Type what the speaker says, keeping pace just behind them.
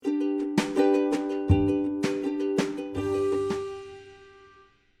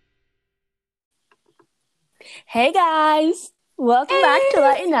Hey guys, welcome back to Hey!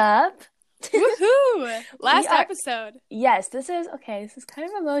 Lighten Up. Woohoo! We Last are, episode. yes, this is okay. This is kind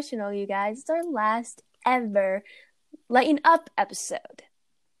of emotional, you guys. It's our last ever Lighten Up episode.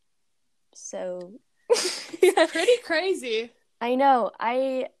 So, It's pretty crazy. I know,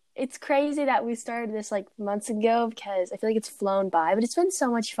 it's crazy that we started this like months ago because I feel like it's flown by, but it's been so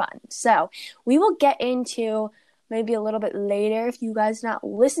much fun. So, we will get into maybe a little bit later if you guys not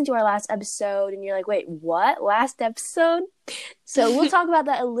listen to our last episode and you're like, wait, what? Last episode? So we'll talk about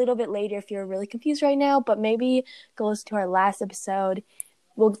that a little bit later if you're really confused right now, but maybe go listen to our last episode.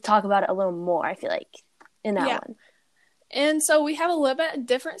 We'll talk about it a little more, I feel like, in that Yeah. one. And so we have a little bit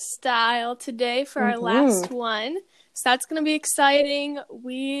different style today for our last one. So that's going to be exciting.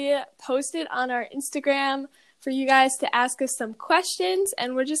 We posted on our Instagram for you guys to ask us some questions,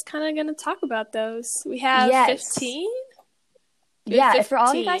 and we're just kind of going to talk about those. We have 15. Yeah, for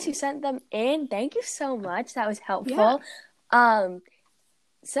all you guys who sent them in, thank you so much. That was helpful. Yeah.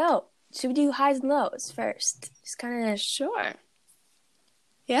 So should we do highs and lows first? Just kind of Sure.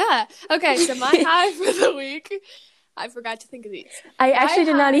 Yeah. Okay, so my high for the week, I forgot to think of these. I actually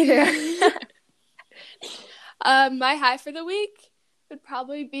did not either. My high for the week would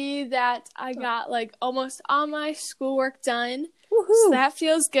probably be that I got like almost all my schoolwork done. Woohoo. So that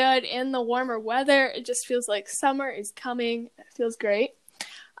feels good. In the warmer weather, it just feels like summer is coming. It feels great.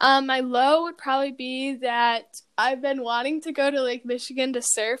 My low would probably be that I've been wanting to go to Lake Michigan to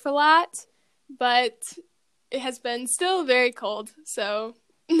surf a lot, but it has been still very cold, so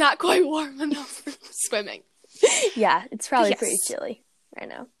not quite warm enough for swimming. Yeah, it's probably pretty chilly right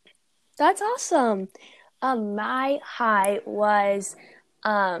now. That's awesome. My high was,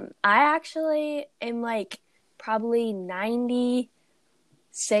 I actually am like probably 96%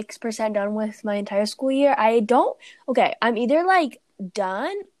 done with my entire school year. I'm either like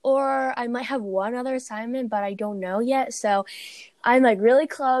done or I might have one other assignment, but I don't know yet. So I'm like really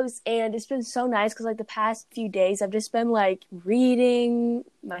close, and it's been so nice because like the past few days I've just been like reading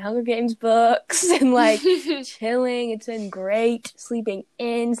my Hunger Games books and like chilling. It's been great, sleeping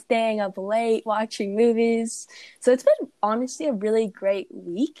in, staying up late, watching movies. So it's been honestly a really great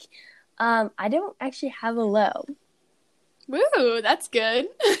week. I don't actually have a low. Woo, that's good.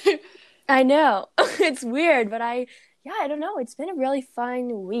 I know. It's weird, but I don't know. It's been a really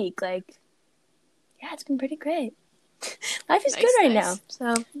fun week. Like, yeah, it's been pretty great. Life is good right now.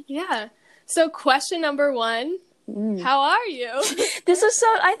 So yeah. So question number 1, how are you? I thought this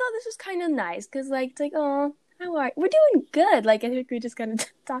was kind of nice because like it's like, oh, how are you? We're doing good. Like I think we just kind of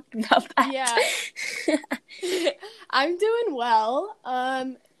talked about that. Yeah. I'm doing well.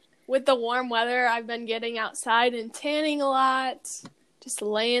 With the warm weather, I've been getting outside and tanning a lot, just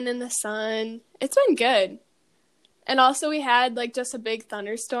laying in the sun. It's been good. And also we had like just a big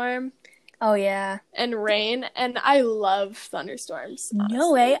thunderstorm. Oh, yeah. And rain, and I love thunderstorms, honestly.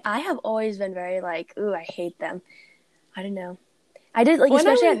 No way. I have always been very like, ooh, I hate them. I don't know. I did, like,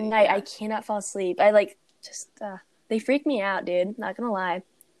 especially at night, I cannot fall asleep. I, like, just, they freak me out, dude. Not gonna lie.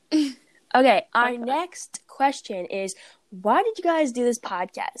 Okay, our next question is, why did you guys do this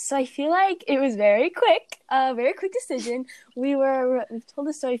podcast? So I feel like it was very quick decision. We've told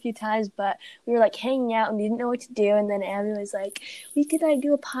the story a few times, but we were like hanging out and we didn't know what to do. And then Abby was like, we could like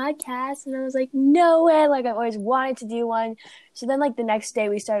do a podcast. And I was like, no way. Like I've always wanted to do one. So then like the next day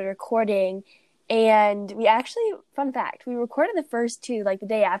we started recording, and we actually, fun fact, we recorded the first 2 like the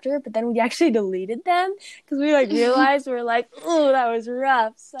day after, but then we actually deleted them because we like realized we were like, oh, that was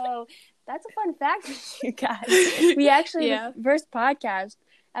rough. So that's a fun fact for you guys. We actually, the first podcast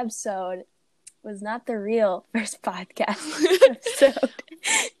episode was not the real first podcast episode.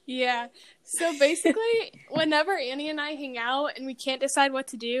 Yeah. So basically, whenever Annie and I hang out and we can't decide what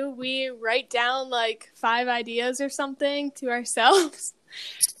to do, we write down like 5 ideas or something to ourselves.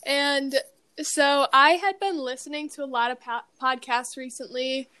 And so I had been listening to a lot of podcasts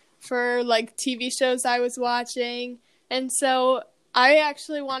recently for like TV shows I was watching. And so I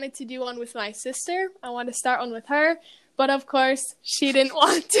actually wanted to do one with my sister. I wanted to start one with her, but of course she didn't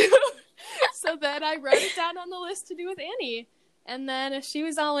want to. So then I wrote it down on the list to do with Annie, and then she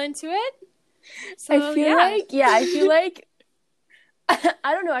was all into it. So I feel like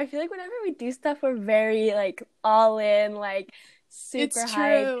I don't know. I feel like whenever we do stuff, we're very like all in, like super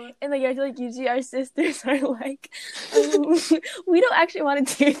hype, and like I feel like usually our sisters are like, we don't actually want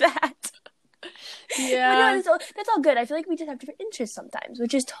to do that. Yeah. No, that's all good. I feel like we just have different interests sometimes,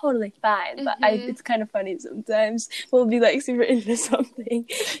 which is totally fine. But it's kind of funny sometimes. We'll be like super into something,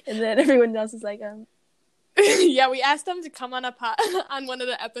 and then everyone else is like, Yeah, we asked them to come on on one of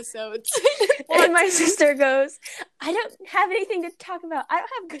the episodes. And my sister goes, I don't have anything to talk about. I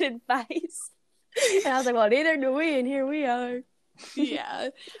don't have good advice. And I was like, well, neither do we, and here we are. Yeah.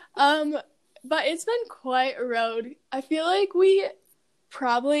 But it's been quite a road. I feel like we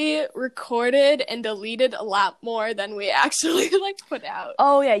probably recorded and deleted a lot more than we actually like put out.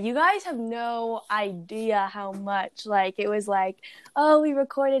 Oh yeah, you guys have no idea how much. Like, it was like, oh, we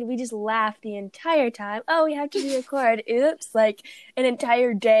recorded, we just laughed the entire time. Oh, we have to re-record. Oops, like an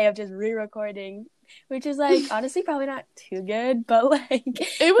entire day of just re-recording, which is like honestly probably not too good, but like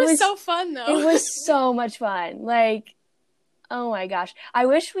it was so fun though. It was so much fun. Like, oh my gosh, I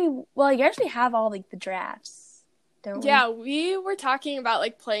wish you actually have all like the drafts, don't we? Yeah, we were talking about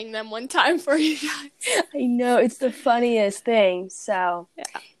like playing them one time for you guys. I know, it's the funniest thing. So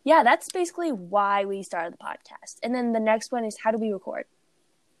yeah, that's basically why we started the podcast. And then the next one is, how do we record?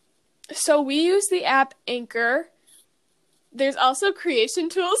 So we use the app Anchor. There's also creation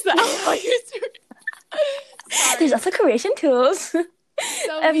tools that allow you to. There's also creation tools.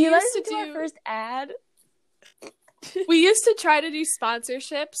 So have you listened to our first ad? We used to try to do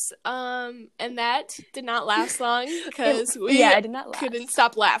sponsorships, and that did not last long because it did not last. Couldn't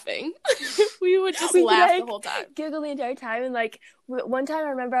stop laughing. We would just laugh the whole time. Giggle the entire time. And like one time I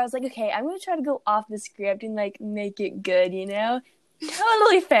remember I was like, okay, I'm going to try to go off the script and like make it good, you know?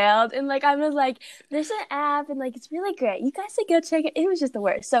 Totally failed. And like I was like, there's an app and like it's really great. You guys should go check it. It was just the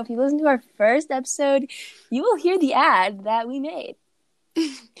worst. So if you listen to our first episode, you will hear the ad that we made.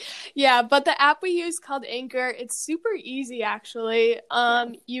 Yeah, but the app we use called Anchor, it's super easy actually.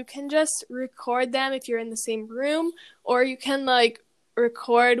 You can just record them if you're in the same room, or you can like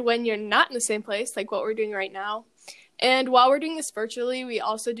record when you're not in the same place, like what we're doing right now. And while we're doing this virtually, we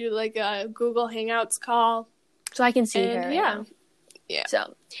also do like a Google Hangouts call. So I can see her. Right now. Yeah.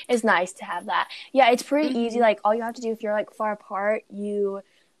 So it's nice to have that. Yeah, it's pretty easy. Like all you have to do if you're like far apart,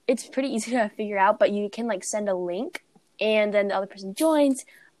 it's pretty easy to figure out, but you can like send a link and then the other person joins.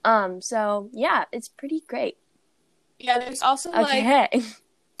 So yeah, it's pretty great. Yeah, there's also like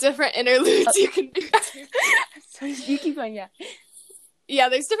different interludes you can do. So you keep going, yeah. Yeah,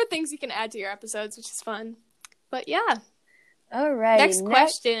 there's different things you can add to your episodes, which is fun. But yeah. All right. Next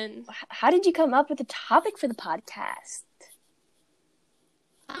question. How did you come up with the topic for the podcast?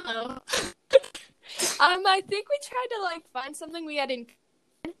 Oh. I think we tried to like find something we had in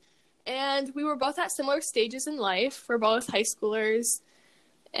common, and we were both at similar stages in life. We're both high schoolers,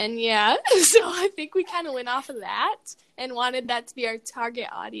 and yeah, so I think we kind of went off of that and wanted that to be our target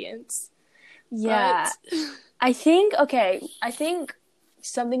audience. Yeah, I think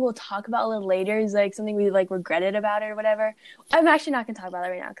something we'll talk about a little later is like something we like regretted about it or whatever. I'm actually not gonna talk about that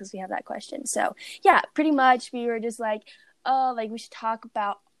right now because we have that question. So yeah, pretty much we were just like, oh, like we should talk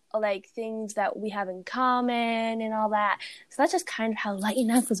about like things that we have in common and all that. So that's just kind of how Light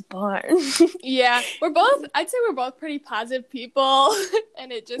Enough was born. Yeah, I'd say we're both pretty positive people,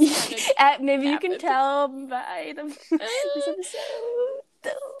 and it just kind of maybe happened. You can tell by this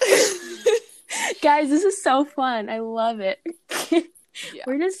episode. Guys, this is so fun. I love it. Yeah.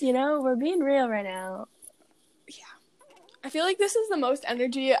 We're just, we're being real right now. Yeah. I feel like this is the most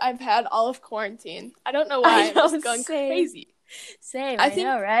energy I've had all of quarantine. I don't know why. I'm just going crazy. Same, I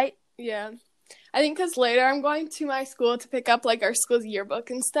know, right? Yeah. I think because later I'm going to my school to pick up, like, our school's yearbook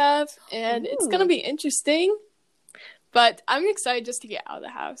and stuff, and it's going to be interesting. But I'm excited just to get out of the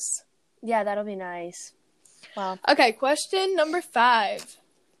house. Yeah, that'll be nice. Wow. Okay, question number 5.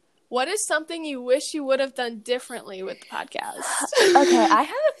 What is something you wish you would have done differently with the podcast? Okay,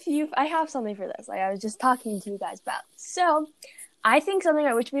 I have something for this. Like I was just talking to you guys about. So, I think something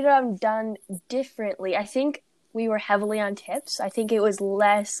I wish we'd have done differently. I think we were heavily on tips. I think it was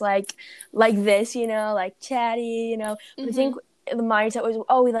less like this, like chatty, But I think the mindset was,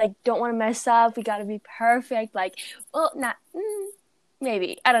 we like don't want to mess up. We got to be perfect. Like, well, not.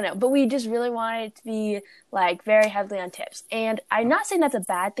 Maybe. I don't know. But we just really wanted it to be, like, very heavily on tips. And I'm not saying that's a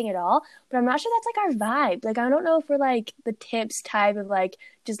bad thing at all, but I'm not sure that's, like, our vibe. Like, I don't know if we're, like, the tips type of, like,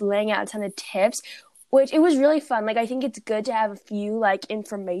 just laying out a ton of tips, which it was really fun. Like, I think it's good to have a few, like,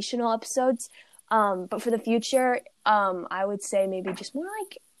 informational episodes. But for the future, I would say maybe just more,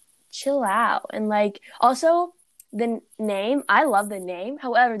 like, chill out. And, like, also the name, I love the name.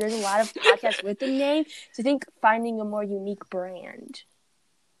 However, there's a lot of podcasts with the name. So I think finding a more unique brand.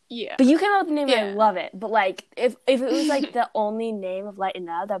 Yeah. But you came up with the name and I love it. But, like, if it was, like, the only name of Light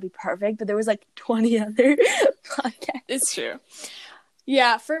Enough, that'd be perfect. But there was, like, 20 other podcasts. It's true.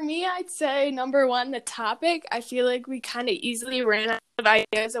 Yeah, for me, I'd say, number 1, the topic. I feel like we kind of easily ran out of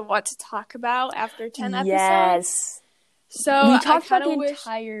ideas of what to talk about after 10 episodes. Yes. So we talked about the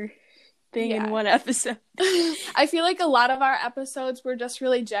entire thing in one episode. I feel like a lot of our episodes were just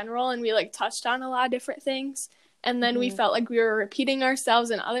really general, and we, like, touched on a lot of different things. And then we felt like we were repeating ourselves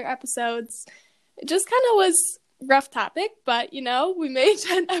in other episodes. It just kind of was rough topic, but you know, we made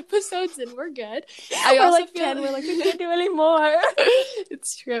 10 episodes and we're good. We're like 10, we're like, we can't do any more.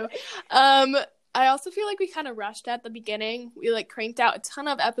 It's true. I also feel like we kind of rushed at the beginning. We like cranked out a ton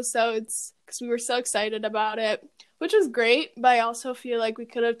of episodes because we were so excited about it, which was great, but I also feel like we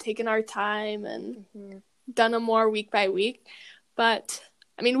could have taken our time and done them more week by week. But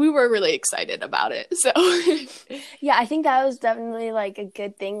I mean, we were really excited about it, so yeah, I think that was definitely like a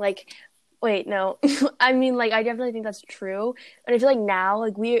good thing. Like, wait, no, I mean, like, I definitely think that's true. But I feel like now,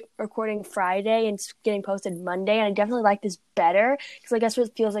 like, we're recording Friday and it's getting posted Monday, and I definitely like this better because I guess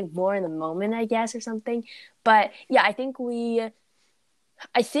it feels like more in the moment, I guess, or something. But yeah, I think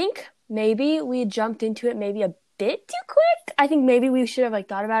maybe we jumped into it maybe a bit too quick. I think maybe we should have like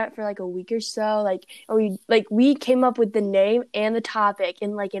thought about it for like a week or so. Like, or we came up with the name and the topic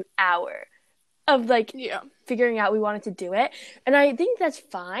in like an hour of like figuring out we wanted to do it. And I think that's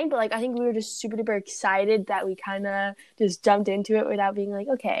fine, but like I think we were just super duper excited that we kind of just jumped into it without being like,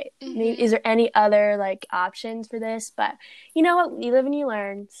 okay, maybe, is there any other like options for this? But you know what, you live and you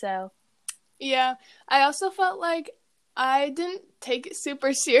learn. So yeah, I also felt like I didn't take it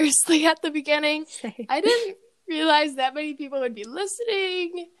super seriously at the beginning. I didn't realize that many people would be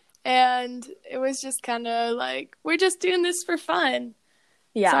listening, and it was just kind of like, we're just doing this for fun.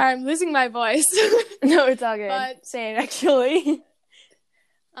 Yeah. Sorry, I'm losing my voice. No, it's all good. But, same, actually.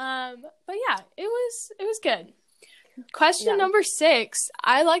 But yeah, it was good. Question number 6.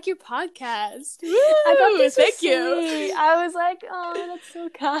 I like your podcast. Woo! I thought this was sweet. I was like, oh, that's so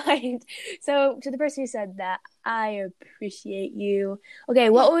kind. So to the person who said that, I appreciate you. Okay,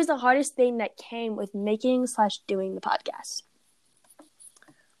 what was the hardest thing that came with making/doing the podcast?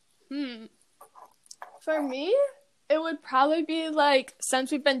 For me, it would probably be like,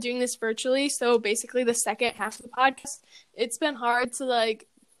 since we've been doing this virtually, so basically the second half of the podcast, it's been hard to like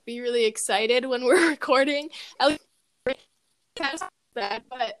be really excited when we're recording. At least that,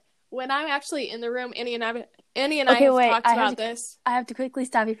 but when I'm actually in the room, Annie and I have talked about this. I have to quickly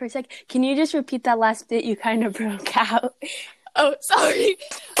stop you for a sec. Can you just repeat that last bit? You kind of broke out. Oh, sorry.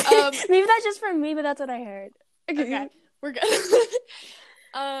 Maybe that's just for me, but that's what I heard. Okay, we're good.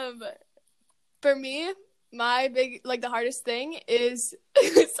 For me, my big, like, the hardest thing is,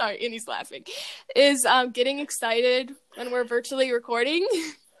 sorry, Annie's laughing, is getting excited when we're virtually recording,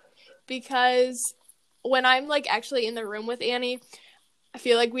 because when I'm, like, actually in the room with Annie, I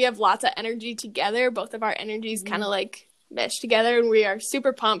feel like we have lots of energy together. Both of our energies kind of, like, mesh together, and we are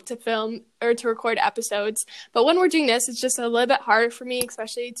super pumped to film or to record episodes. But when we're doing this, it's just a little bit harder for me,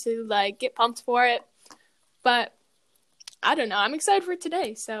 especially to, like, get pumped for it. But I don't know. I'm excited for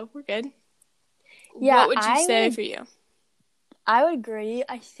today, so we're good. Yeah, what would you say for you? I would agree.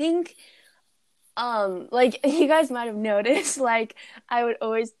 I think, like, you guys might have noticed, like, I would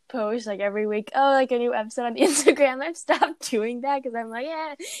always post, like, every week, like, a new episode on Instagram. I've stopped doing that because I'm like,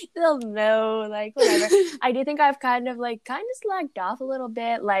 they'll know, like, whatever. I do think I've kind of slacked off a little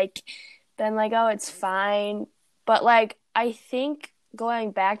bit, like, been like, oh, it's fine. But, like, I think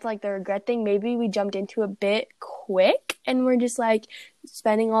going back to, like, the regret thing, maybe we jumped into a bit quick and we're just, like,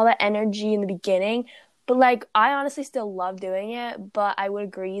 spending all that energy in the beginning. But, like, I honestly still love doing it, but I would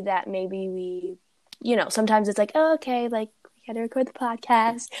agree that maybe we, sometimes it's like, oh, okay, like, we gotta record the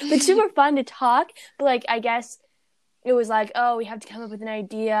podcast. But it's super fun to talk, but, like, I guess it was like, oh, we have to come up with an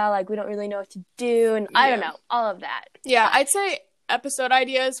idea, like, we don't really know what to do, and I don't know, all of that. Yeah, I'd say episode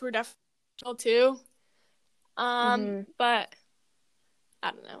ideas were definitely too. But I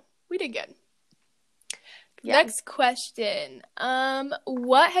don't know. We did good. Yeah. Next question.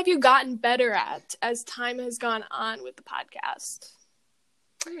 What have you gotten better at as time has gone on with the podcast?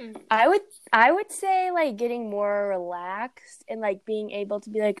 I would say, like, getting more relaxed and, like, being able to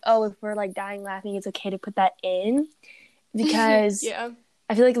be like, oh, if we're, like, dying laughing, it's okay to put that in. Because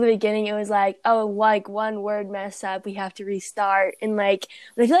I feel like in the beginning it was like, oh, like, one word mess up, we have to restart. And, like,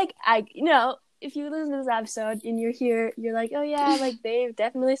 but I feel like if you listen to this episode and you're here, you're like, oh, yeah, like, they've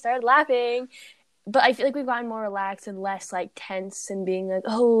definitely started laughing. But I feel like we've gotten more relaxed and less, like, tense and being like,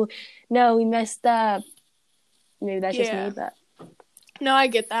 oh, no, we messed up. Maybe that's just me, but. No, I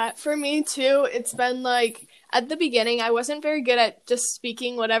get that. For me, too, it's been, like, at the beginning, I wasn't very good at just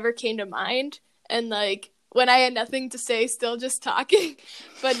speaking whatever came to mind. And, like, when I had nothing to say, still just talking.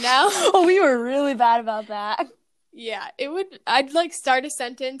 But now. Oh, we were really bad about that. Yeah, I'd, like, start a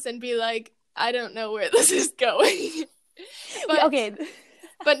sentence and be like, I don't know where this is going. But, okay.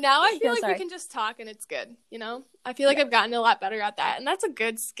 But now I feel like we can just talk and it's good, I feel like I've gotten a lot better at that. And that's a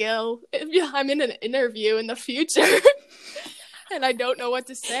good skill if I'm in an interview in the future and I don't know what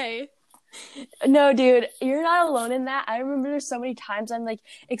to say. No, dude, you're not alone in that. I remember there's so many times I'm like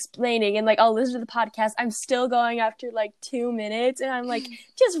explaining and like I'll listen to the podcast. I'm still going after like 2 minutes and I'm like,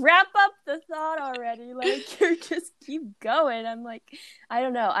 just wrap up the thought already. Like you're just keep going. I'm like, I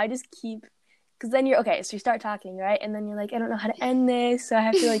don't know. I just keep because then you're okay, so you start talking, right? And then you're like, I don't know how to end this, so I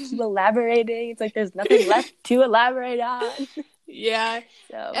have to like keep elaborating. It's like there's nothing left to elaborate on. Yeah.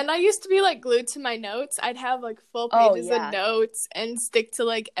 So And I used to be like glued to my notes. I'd have like full pages of notes and stick to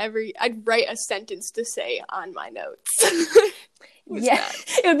like I'd write a sentence to say on my notes. Yeah,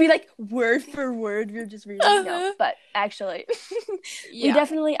 it would be like word for word. You're just reading. No, but actually,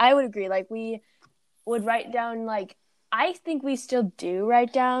 I would agree. Like we would write down like I think we still do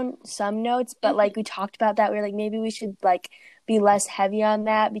write down some notes, but like we talked about that. We're like maybe we should like be less heavy on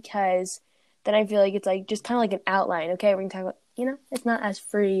that because then I feel like it's like just kind of like an outline. Okay, we're gonna talk about it's not as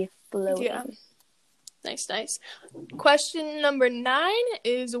free flowing. Yeah. Nice. Question number 9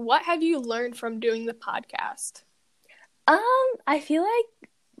 is what have you learned from doing the podcast? I feel like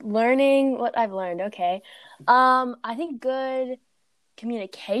learning what I've learned. Okay. I think good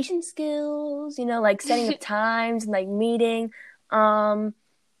communication skills, like setting up times and like meeting,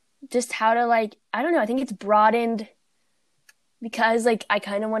 just how to like, I don't know. I think it's broadened because like, I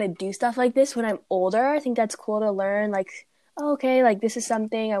kind of want to do stuff like this when I'm older. I think that's cool to learn like, oh, okay, like this is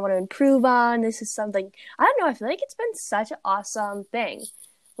something I want to improve on. This is something, I don't know. I feel like it's been such an awesome thing.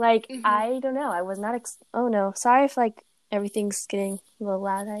 Like, I don't know. I was not, oh no, sorry if like, everything's getting a little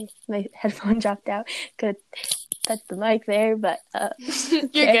loud. My headphone dropped out. Could touch the mic there, but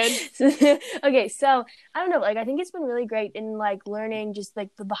You're good. Okay, so I don't know. Like, I think it's been really great in like learning just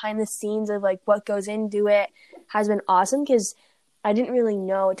like the behind the scenes of like what goes into it has been awesome because I didn't really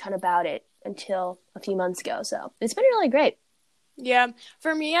know a ton about it until a few months ago. So it's been really great. Yeah,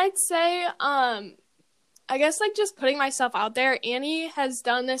 for me, I'd say I guess, like, just putting myself out there. Annie has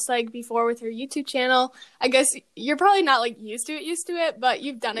done this, like, before with her YouTube channel. I guess you're probably not, like, used to it, but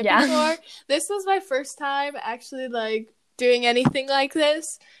you've done it before. This was my first time actually, like, doing anything like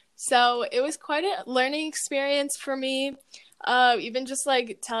this. So it was quite a learning experience for me. Even just,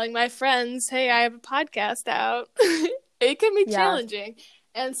 like, telling my friends, hey, I have a podcast out. It can be challenging.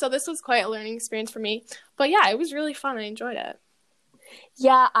 And so this was quite a learning experience for me. But, yeah, it was really fun. I enjoyed it.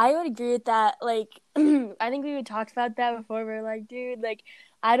 Yeah, I would agree with that. Like, I think we talked about that before. We're like, dude, like,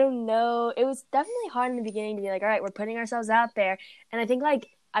 I don't know. It was definitely hard in the beginning to be like, all right, we're putting ourselves out there. And I think, like,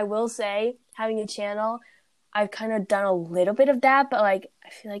 I will say, having a channel, I've kind of done a little bit of that, but, like, I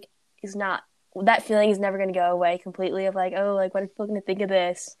feel like that feeling is never going to go away completely of, like, oh, like, what are people going to think of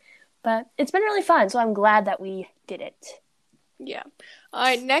this? But it's been really fun, so I'm glad that we did it. Yeah. All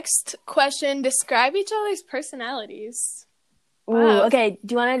right, next question. Describe each other's personalities. Ooh, okay.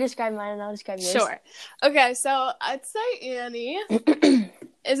 Do you want to describe mine and I'll describe yours? Sure. Okay, so I'd say Annie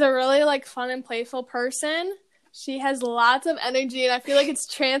is a really, like, fun and playful person. She has lots of energy, and I feel like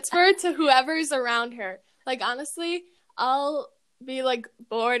it's transferred to whoever's around her. Like, honestly, I'll be, like,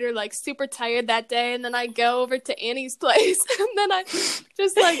 bored or, like, super tired that day, and then I go over to Annie's place, and then I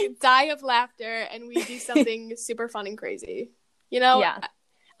just, like, die of laughter, and we do something super fun and crazy. Yeah.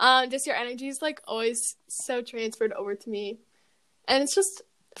 Just your energy is, like, always so transferred over to me. And it's just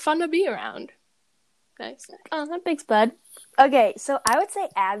fun to be around. Nice. Oh, that big bud. Okay, so I would say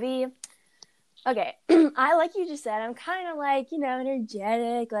Abby. Okay, I like you just said, I'm kind of like,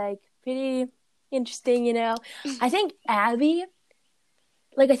 energetic, like pretty interesting, I think Abby,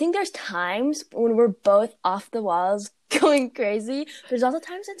 like I think there's times when we're both off the walls going crazy. There's also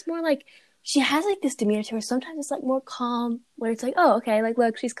times it's more like she has like this demeanor to her. Sometimes it's like more calm where it's like, oh, okay, like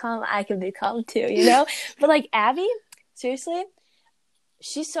look, she's calm. I can be calm too, But like Abby, seriously,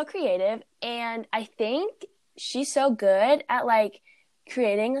 she's so creative, and I think she's so good at, like,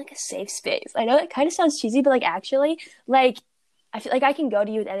 creating, like, a safe space. I know it kind of sounds cheesy, but, like, actually, like, I feel like I can go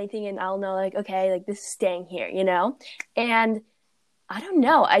to you with anything, and I'll know, like, okay, like, this is staying here, And I don't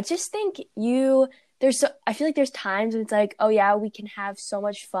know. I just think I feel like there's times when it's like, oh, yeah, we can have so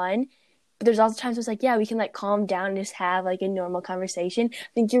much fun. But there's also times when it's like, yeah, we can, like, calm down and just have, like, a normal conversation.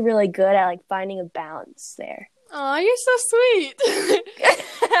 I think you're really good at, like, finding a balance there. Oh, you're so sweet.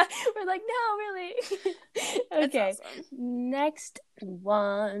 We're like, no, really. Okay. Awesome. Next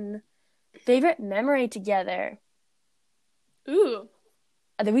one. Favorite memory together. Ooh.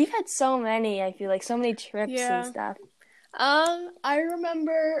 We've had so many, I feel like, so many trips and stuff. I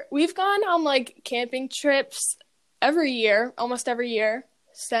remember we've gone on, like, camping trips almost every year,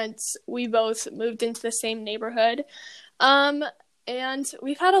 since we both moved into the same neighborhood. And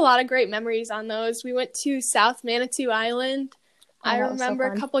we've had a lot of great memories on those. We went to South Manitou Island, I remember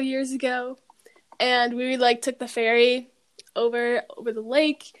a couple years ago. And we, like, took the ferry over the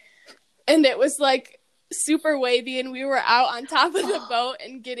lake. and it was like super wavy, and we were out on top of the boat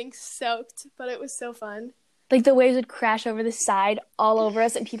and getting soaked, but it was so fun. Like the waves would crash over the side all over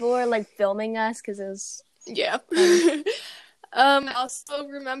us, and people were like filming us because it was I also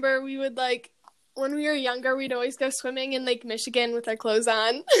remember we would like when we were younger, we'd always go swimming in Lake Michigan with our clothes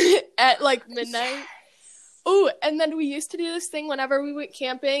on at like midnight. Yes. Oh, and then we used to do this thing whenever we went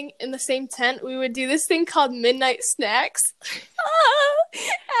camping in the same tent. We would do this thing called midnight snacks.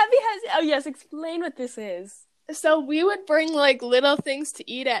 Abby has... Oh, yes, explain what this is. So we would bring, like, little things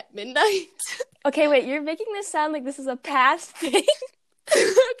to eat at midnight. Okay, wait, you're making this sound like this is a past thing.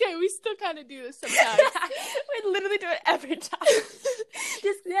 Okay, we still kind of do this sometimes. We literally do it every time.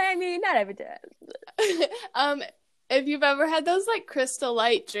 Not every time. If you've ever had those, like, Crystal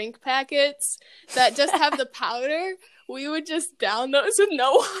Light drink packets that just have the powder, we would just down those with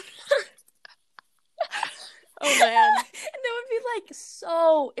no water. Oh, man. And it would be, like,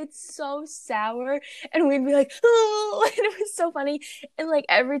 it's so sour. And we'd be like, oh, and it was so funny. And, like,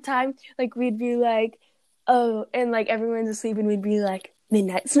 every time, like, we'd be like, oh, and, like, everyone's asleep, and we'd be like,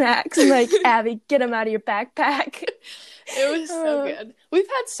 midnight snacks. And, like, Abby, get them out of your backpack. It was so good. We've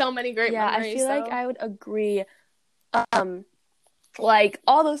had so many great memories. I feel like I would agree. Like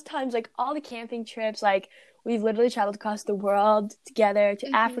all those times, like all the camping trips, like we've literally traveled across the world together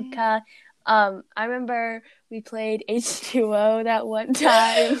to Africa. I remember we played H2O that one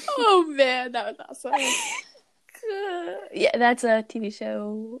time. Oh man, that was awesome. Yeah, that's a TV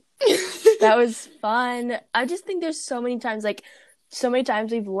show. That was fun. I just think there's so many times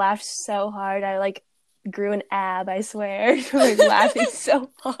we've laughed so hard. I like grew an ab, I swear. Like laughing so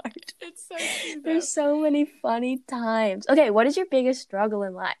hard. It's so cute. There's so many funny times. Okay, what is your biggest struggle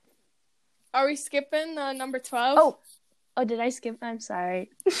in life? Are we skipping number 12? Oh, did I skip? I'm sorry.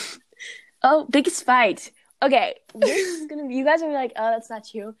 Oh, biggest fight. Okay, this is gonna be, you guys are like, oh, that's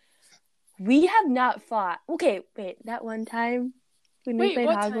not you. We have not fought. Okay, wait, that one time when we played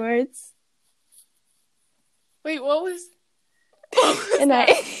Hogwarts. Time? Wait, what was and that?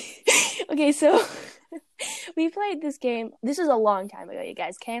 Okay, so we played this game. This was a long time ago, you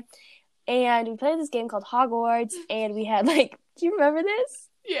guys, okay? And we played this game called Hogwarts, and we had, like, do you remember this?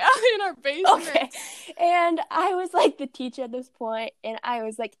 Yeah, in our basement. Okay. And I was, like, the teacher at this point, and I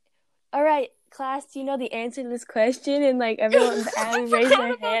was like, all right, class, do you know the answer to this question? And, like, everyone raised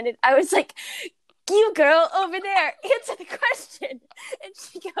their hand, and I was like, you girl over there, answer the question. And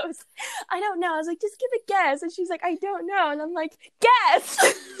she goes, I don't know. I was like, just give a guess. And she's like, I don't know. And I'm like, guess.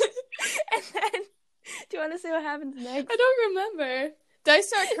 And then, do you want to see what happens next? I don't remember. Did I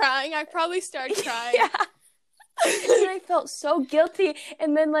start crying? I probably started crying. Yeah. And I felt so guilty.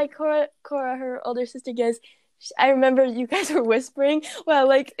 And then, like, Cora, her older sister, goes, I remember you guys were whispering. Well,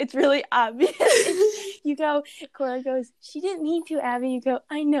 like, it's really obvious. You go, Cora goes, she didn't mean to, Abby. You go,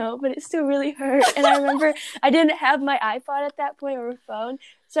 I know, but it still really hurt. And I remember I didn't have my iPod at that point or a phone.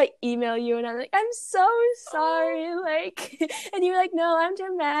 So I email you and I'm like, I'm so sorry. Like, and you were like, no, I'm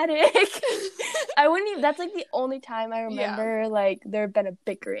dramatic. I wouldn't even, that's like the only time I remember, like, there have been a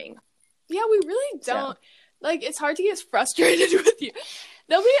bickering. Yeah, we really don't. Like, it's hard to get frustrated with you.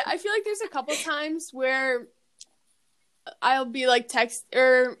 I feel like there's a couple times where I'll be like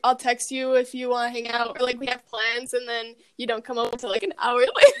I'll text you if you want to hang out, or like we have plans and then you don't come over until like an hour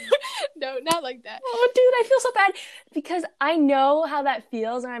later. No, not like that. Oh, dude, I feel so bad because I know how that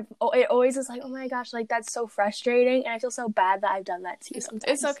feels, and it always is like, oh my gosh, like that's so frustrating, and I feel so bad that I've done that to you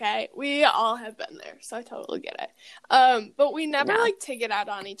sometimes. It's okay. We all have been there, so I totally get it. But we never like take it out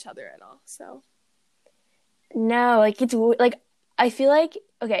on each other at all. So no, like it's like I feel like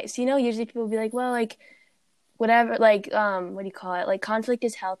okay, so usually people will be like, well, like. Whatever, like, what do you call it? Like, conflict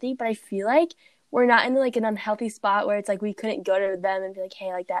is healthy, but I feel like we're not in, like, an unhealthy spot where it's, like, we couldn't go to them and be like,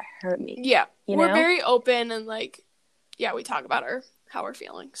 hey, like, that hurt me. Yeah. We're very open and, like, yeah, we talk about how we're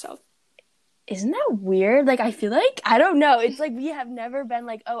feeling, so. Isn't that weird? Like, I feel like, I don't know. It's, like, we have never been,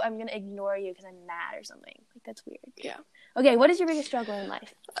 like, oh, I'm going to ignore you because I'm mad or something. Like, that's weird. Yeah. Okay, what is your biggest struggle in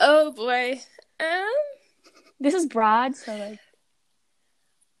life? Oh, boy. This is broad, so, like.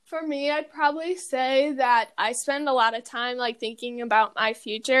 For me, I'd probably say that I spend a lot of time, like, thinking about my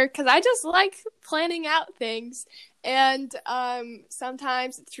future because I just like planning out things. And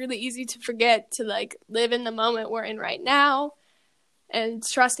sometimes it's really easy to forget to, like, live in the moment we're in right now and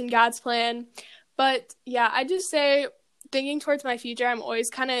trust in God's plan. But, yeah, I just say thinking towards my future, I'm always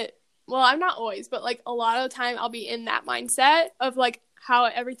kind of, well, I'm not always, but, like, a lot of the time I'll be in that mindset of, like, how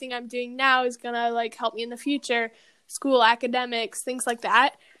everything I'm doing now is going to, like, help me in the future, school, academics, things like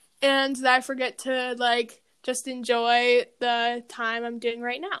that. And that I forget to, like, just enjoy the time I'm doing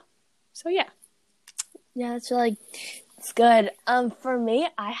right now. So, yeah. Yeah, that's like, It's good. For me,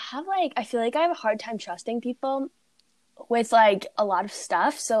 I feel like I have a hard time trusting people with like a lot of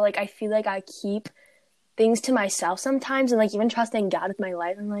stuff. So like I feel like I keep things to myself sometimes, and like even trusting God with my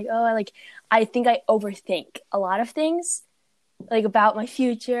life. I'm like, I think I overthink a lot of things, like about my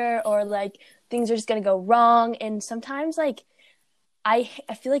future, or like things are just gonna go wrong. And sometimes like I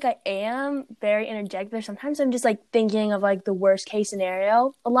feel like I am very energetic, but sometimes I'm just like thinking of like the worst case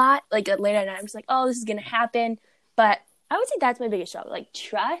scenario a lot. Like late at night, I'm just like, oh, this is gonna happen. But I would say that's my biggest struggle. Like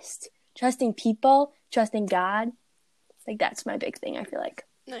trusting people, trusting God. Like that's my big thing, I feel like.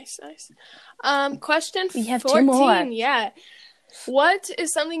 Nice. Question 14. We have 2 more. Yeah. What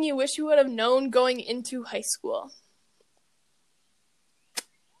is something you wish you would have known going into high school?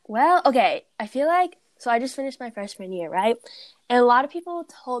 Well, okay. I feel like, so I just finished my freshman year, right? And a lot of people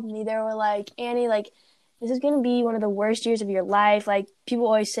told me, they were like, Annie, like, this is going to be one of the worst years of your life. Like, people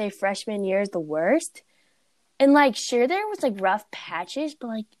always say freshman year is the worst. And, like, sure, there was, like, rough patches, but,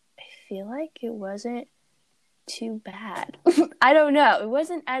 like, I feel like it wasn't too bad. I don't know. It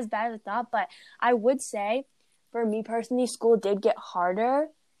wasn't as bad as I thought, but I would say, for me personally, school did get harder.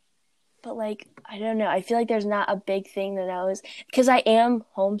 But, like, I don't know. I feel like there's not a big thing that I was... Because I am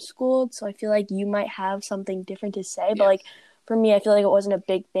homeschooled, so I feel like you might have something different to say. Yeah. But, like, for me, I feel like it wasn't a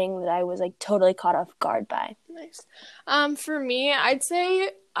big thing that I was, like, totally caught off guard by. Nice. For me, I'd say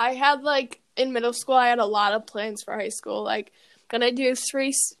I had, like, in middle school, I had a lot of plans for high school. Like, gonna do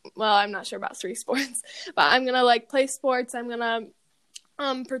 3... Well, I'm not sure about 3 sports. But I'm gonna, like, play sports. I'm gonna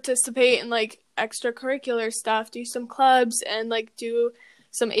participate in, like, extracurricular stuff, do some clubs, and, like, do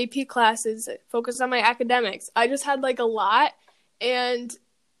some AP classes, focus on my academics. I just had, like, a lot, and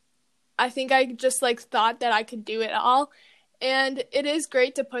I think I just, like, thought that I could do it all. And it is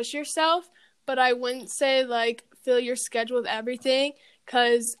great to push yourself, but I wouldn't say, like, fill your schedule with everything,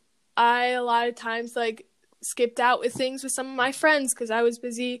 because I, a lot of times, like, skipped out with things with some of my friends because I was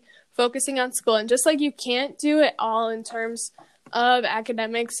busy focusing on school. And just, like, you can't do it all in terms of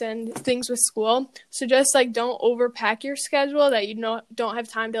academics and things with school. So just, like, don't overpack your schedule that you don't have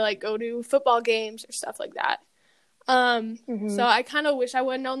time to, like, go to football games or stuff like that. So I kind of wish I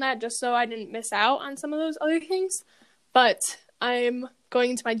would have known that just so I didn't miss out on some of those other things. But I'm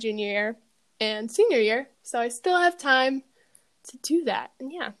going into my junior year and senior year, so I still have time to do that.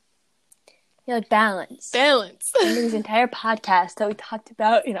 And yeah. Yeah, like balance. This entire podcast that we talked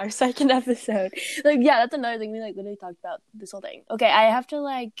about in our second episode. Like, yeah, that's another thing. We, like, literally talked about this whole thing. Okay, I have to,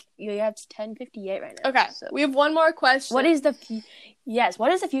 like, you have 10:58 right now. Okay, so we have one more question. What is the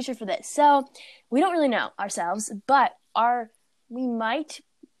future for this? So, we don't really know ourselves, but we might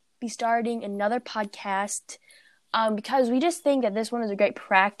be starting another podcast because we just think that this one is a great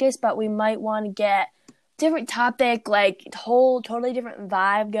practice, but we might want to get different topic, like, totally different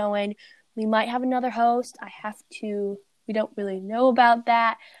vibe going. We might have another host. We don't really know about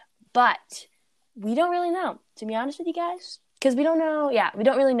that, but we don't really know, to be honest with you guys, because we don't know. Yeah, we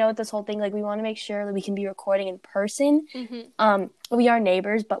don't really know what this whole thing, like, we want to make sure that we can be recording in person. We are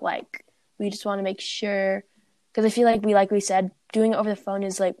neighbors, but, like, we just want to make sure, because I feel like we said, doing it over the phone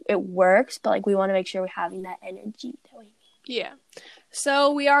is, like, it works, but, like, we want to make sure we're having that energy that we need. Yeah.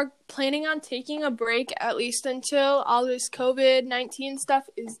 So we are planning on taking a break at least until all this COVID-19 stuff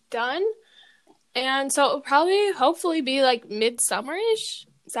is done. And so it'll probably, hopefully, be like midsummer-ish.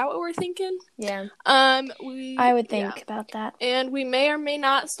 Is that what we're thinking? Yeah. I would think about that. And we may or may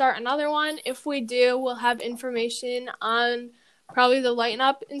not start another one. If we do, we'll have information on probably the Lighten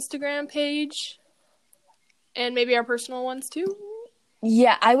Up Instagram page and maybe our personal ones too.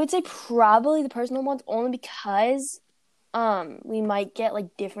 Yeah, I would say probably the personal ones only because we might get,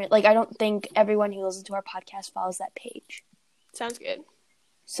 like, different, like, I don't think everyone who listens to our podcast follows that page. Sounds good.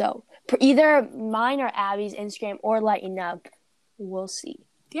 So, either mine or Abby's Instagram or Lighten Up, we'll see.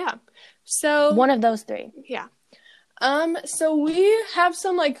 Yeah. So one of those 3. Yeah. So we have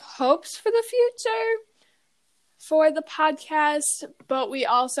some, like, hopes for the future for the podcast, but we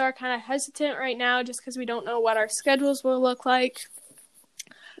also are kind of hesitant right now just because we don't know what our schedules will look like.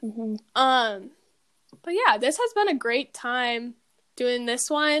 But yeah, this has been a great time doing this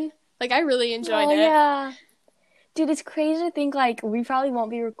one. Like, I really enjoyed it. Yeah. Dude, it's crazy to think, like, we probably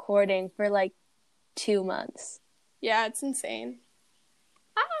won't be recording for, like, 2 months. Yeah, it's insane.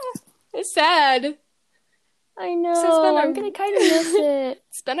 It's sad. I know. I'm going to kind of miss it.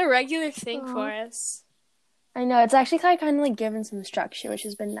 It's been a regular thing for us. I know. It's actually kind of, like, given some structure, which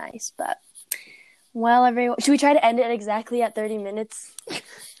has been nice. But, well, everyone, should we try to end it exactly at 30 minutes?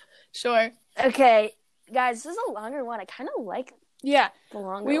 Sure. Okay. Guys, this is a longer one. I kind of like the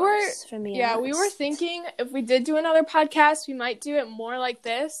longer ones for me. Yeah, we were thinking if we did do another podcast, we might do it more like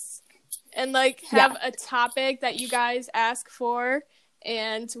this. and like have a topic that you guys ask for,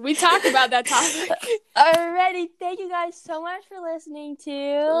 and we talk about that topic. Alrighty, thank you guys so much for listening to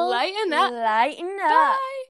Lighten Up. Lighten Up. Bye.